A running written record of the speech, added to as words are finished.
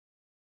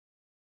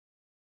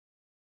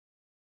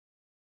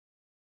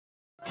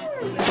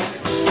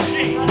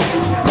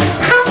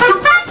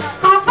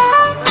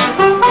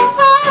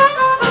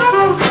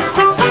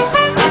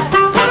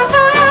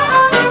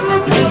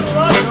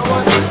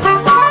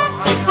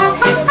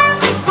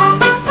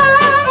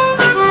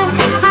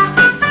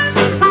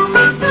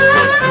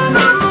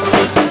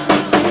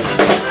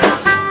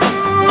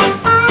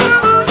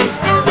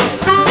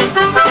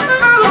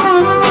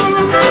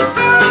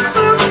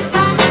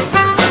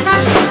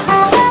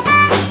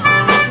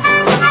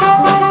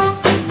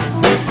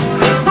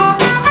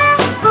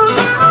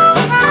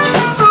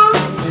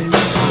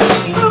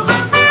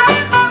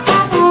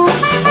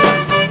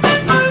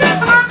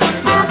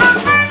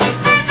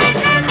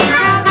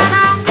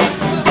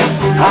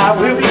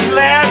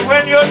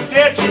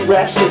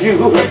Rascal you.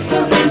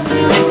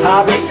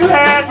 I'll be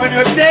glad when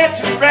you're dead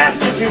to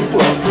rascal you.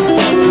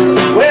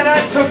 When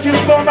I took you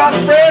for my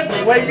friend,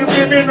 the way you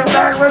did me in the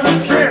night was a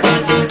sin.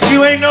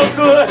 You ain't no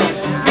good,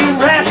 you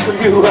rascal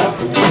you.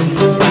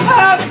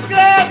 I'll be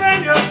glad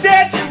when you're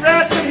dead to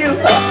rascal you.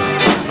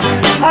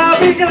 I'll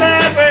be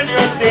glad when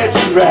you're dead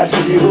to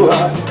rascal you.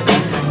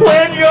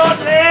 When you're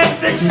dead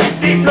 6 feet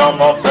deep, no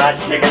more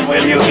fried chicken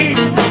will you eat.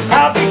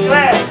 I'll be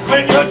glad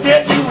when you're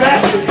dead to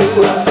rascal you.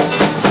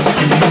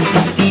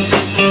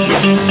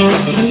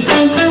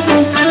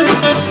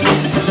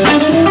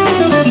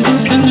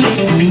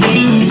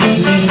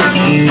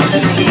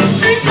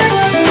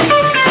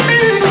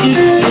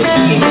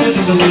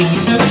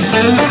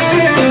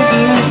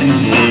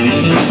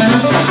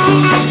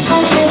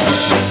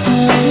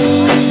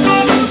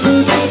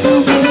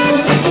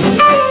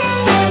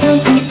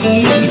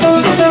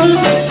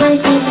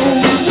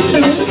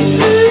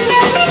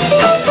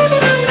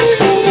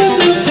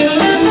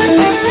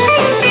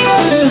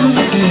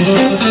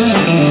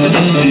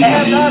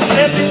 As I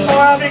said before,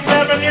 I'll be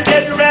glad when you're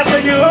dead to rascal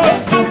you.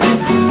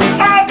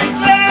 I'll be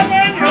glad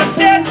when you're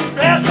dead to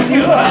rascal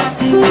you.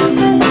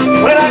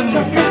 When I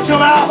took you to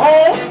my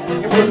home,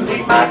 you wouldn't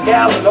leave my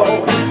gal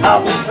alone.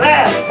 I'll be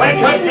glad when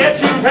you're dead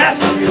to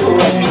rascal you. Go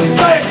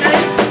ahead,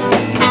 man.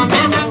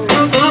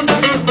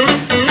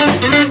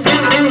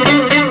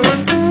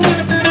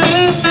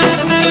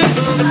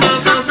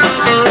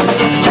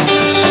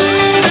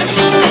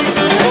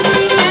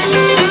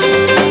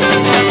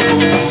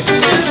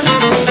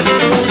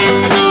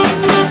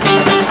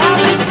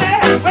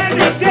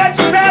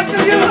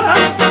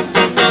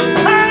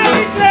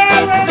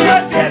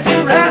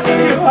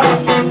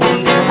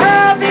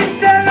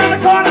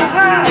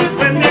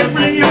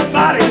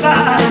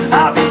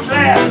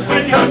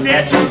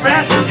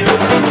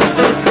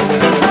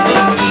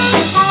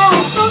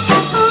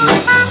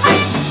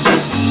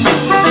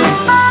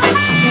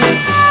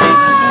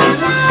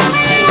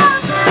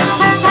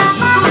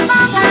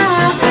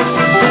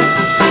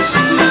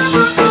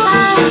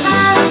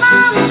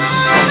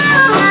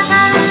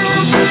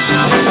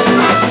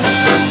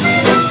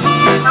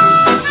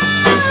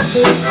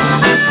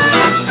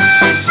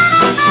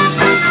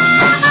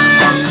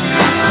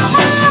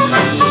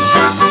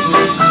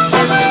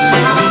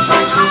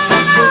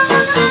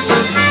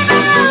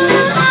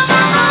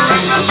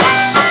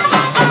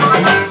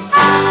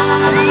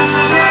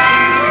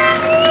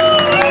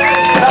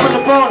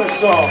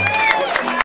 Song.